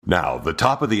Now, the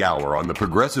top of the hour on the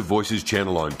Progressive Voices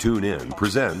channel on TuneIn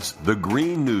presents the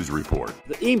Green News Report.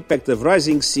 The impact of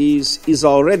rising seas is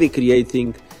already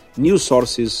creating new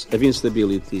sources of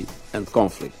instability and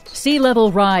conflict. Sea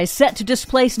level rise set to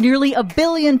displace nearly 1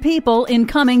 billion people in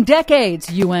coming decades,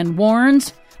 UN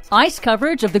warns. Ice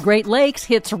coverage of the Great Lakes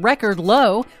hits record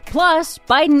low. Plus,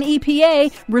 Biden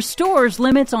EPA restores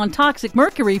limits on toxic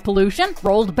mercury pollution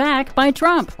rolled back by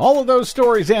Trump. All of those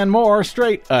stories and more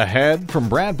straight ahead from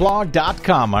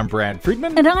BradBlog.com. I'm Brad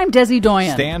Friedman. And I'm Desi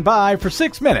Doyen. Stand by for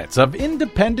 6 minutes of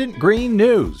independent green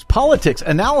news, politics,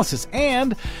 analysis,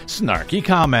 and snarky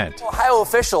comment. Ohio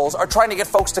officials are trying to get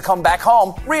folks to come back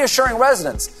home, reassuring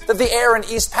residents that the air in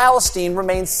East Palestine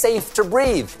remains safe to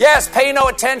breathe. Yes, pay no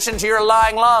attention to your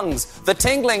lying lungs. The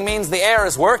tingling means the air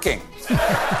is working.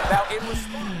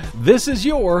 This is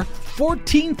your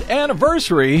 14th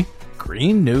anniversary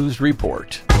Green News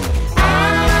Report.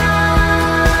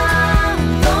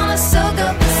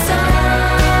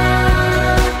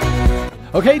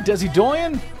 Okay, Desi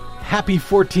Doyen, happy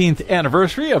 14th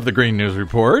anniversary of the Green News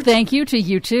Report. Thank you to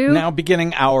you too. Now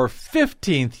beginning our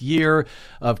 15th year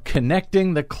of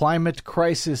connecting the climate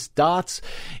crisis dots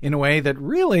in a way that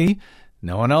really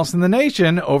no one else in the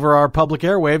nation over our public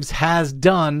airwaves has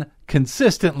done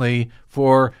consistently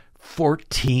for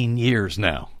 14 years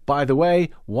now. By the way,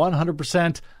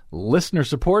 100% listener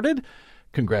supported.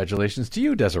 Congratulations to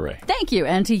you, Desiree. Thank you,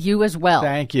 and to you as well.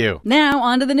 Thank you. Now,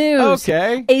 on to the news.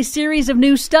 Okay. A series of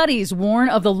new studies warn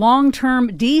of the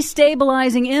long-term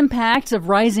destabilizing impacts of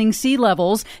rising sea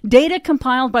levels. Data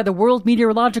compiled by the World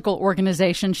Meteorological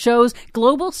Organization shows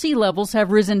global sea levels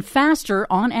have risen faster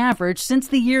on average since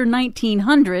the year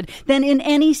 1900 than in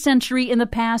any century in the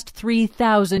past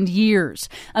 3,000 years.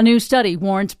 A new study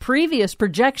warns previous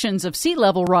projections of sea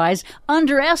level rise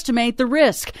underestimate the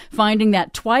risk, finding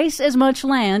that twice as much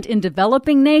land in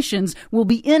developing nations will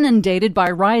be inundated by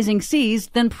rising seas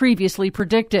than previously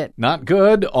predicted. Not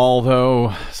good,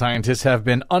 although scientists have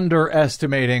been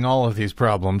underestimating all of these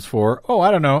problems for,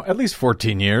 at least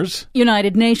 14 years.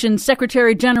 United Nations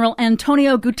Secretary General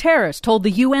Antonio Guterres told the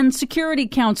UN Security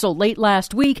Council late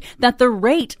last week that the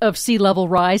rate of sea level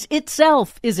rise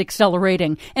itself is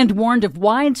accelerating and warned of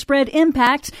widespread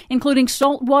impacts, including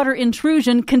saltwater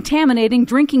intrusion contaminating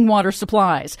drinking water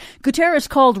supplies. Guterres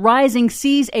called rising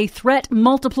sees a threat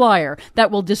multiplier that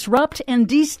will disrupt and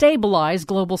destabilize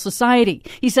global society.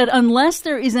 He said unless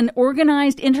there is an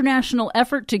organized international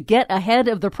effort to get ahead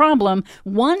of the problem,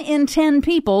 1 in 10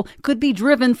 people could be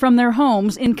driven from their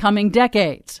homes in coming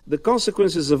decades. The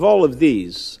consequences of all of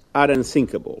these are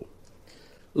unthinkable.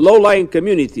 Low-lying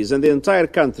communities and the entire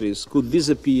countries could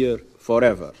disappear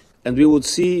forever, and we would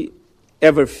see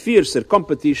ever fiercer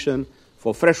competition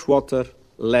for fresh water,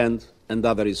 land, and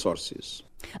other resources.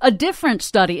 A different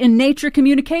study in Nature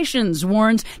Communications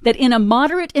warns that in a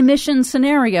moderate emission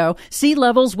scenario, sea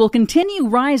levels will continue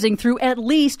rising through at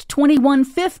least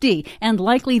 2150 and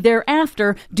likely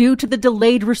thereafter due to the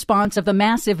delayed response of the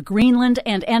massive Greenland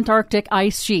and Antarctic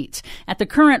ice sheets. At the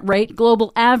current rate,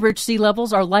 global average sea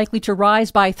levels are likely to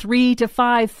rise by 3 to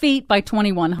 5 feet by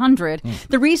 2100.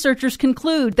 The researchers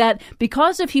conclude that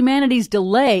because of humanity's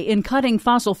delay in cutting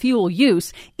fossil fuel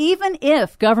use, even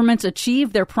if governments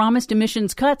achieve their promised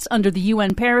emissions cuts under the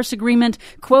UN Paris Agreement,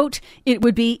 quote, it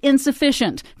would be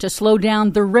insufficient to slow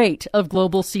down the rate of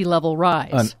global sea level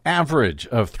rise. An average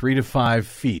of 3 to 5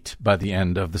 feet by the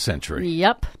end of the century.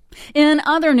 Yep. In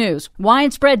other news,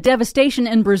 widespread devastation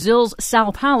in Brazil's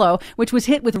Sao Paulo, which was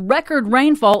hit with record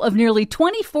rainfall of nearly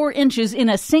 24 inches in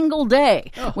a single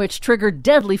day, which triggered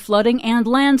deadly flooding and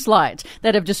landslides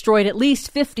that have destroyed at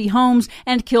least 50 homes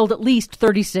and killed at least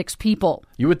 36 people.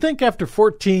 You would think after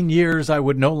 14 years I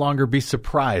would no longer be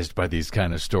surprised by these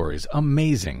kind of stories.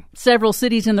 Amazing. Several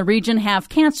cities in the region have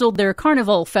canceled their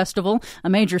Carnival Festival, a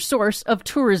major source of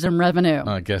tourism revenue.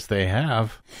 I guess they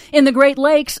have. In the Great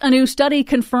Lakes, a new study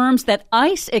confirms that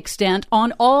ice extent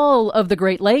on all of the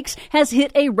Great Lakes has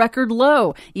hit a record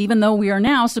low, even though we are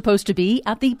now supposed to be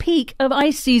at the peak of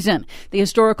ice season. The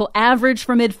historical average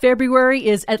for mid-February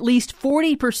is at least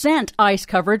 40% ice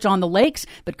coverage on the lakes,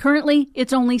 but currently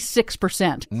it's only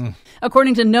 6%.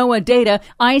 According to NOAA data,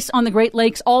 ice on the Great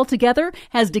Lakes altogether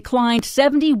has declined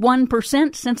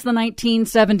 71% since the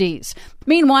 1970s.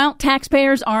 Meanwhile,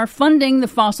 taxpayers are funding the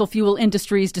fossil fuel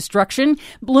industry's destruction.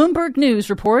 Bloomberg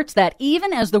News reports that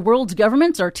even as as the world's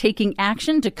governments are taking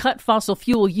action to cut fossil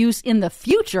fuel use in the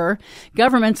future,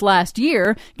 governments last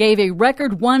year gave a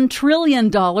record $1 trillion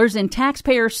in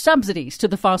taxpayer subsidies to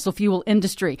the fossil fuel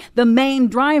industry, the main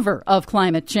driver of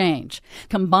climate change.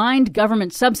 Combined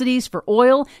government subsidies for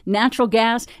oil, natural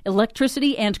gas,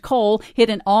 electricity, and coal hit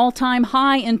an all-time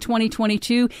high in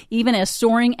 2022, even as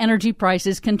soaring energy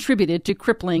prices contributed to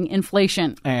crippling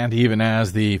inflation. And even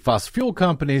as the fossil fuel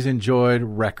companies enjoyed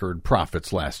record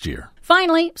profits last year.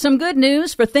 Finally, some good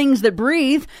news for things that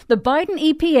breathe. The Biden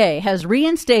EPA has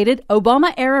reinstated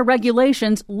Obama-era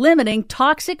regulations limiting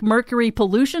toxic mercury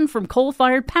pollution from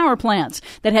coal-fired power plants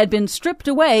that had been stripped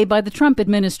away by the Trump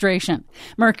administration.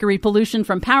 Mercury pollution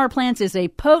from power plants is a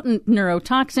potent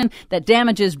neurotoxin that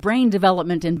damages brain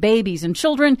development in babies and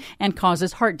children and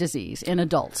causes heart disease in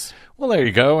adults. Well, there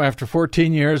you go. After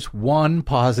 14 years, one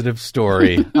positive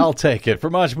story. I'll take it.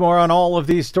 For much more on all of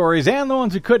these stories and the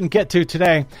ones we couldn't get to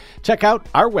today, check out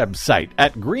our website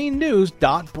at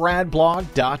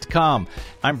greennews.bradblog.com.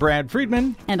 I'm Brad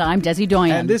Friedman. And I'm Desi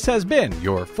Doyen. And this has been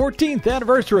your 14th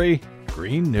anniversary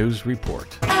Green News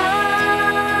Report.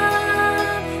 I'm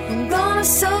gonna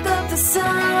soak up the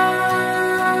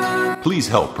sun. Please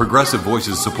help Progressive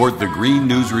Voices support the Green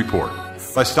News Report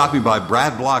by stopping by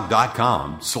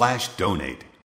bradblog.com/donate.